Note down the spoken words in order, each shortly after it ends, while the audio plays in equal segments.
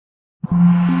The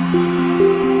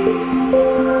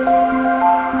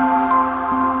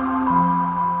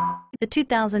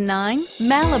 2009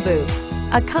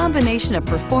 Malibu. A combination of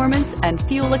performance and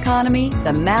fuel economy,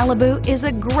 the Malibu is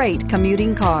a great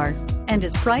commuting car and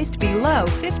is priced below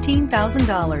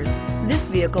 $15,000. This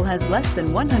vehicle has less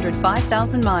than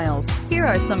 105,000 miles. Here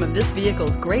are some of this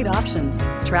vehicle's great options: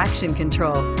 traction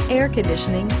control, air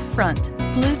conditioning, front,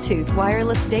 Bluetooth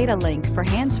wireless data link for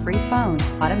hands-free phone,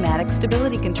 automatic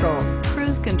stability control,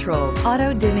 cruise control,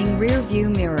 auto-dimming rear view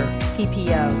mirror,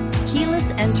 PPO, keyless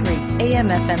entry,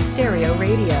 AM/FM stereo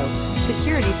radio,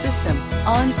 security system,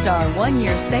 OnStar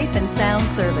 1-year safe and sound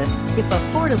service. If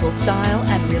affordable style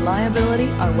and reliability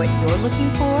are what you're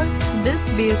looking for, this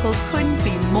vehicle couldn't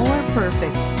be more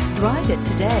perfect. Drive it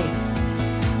today.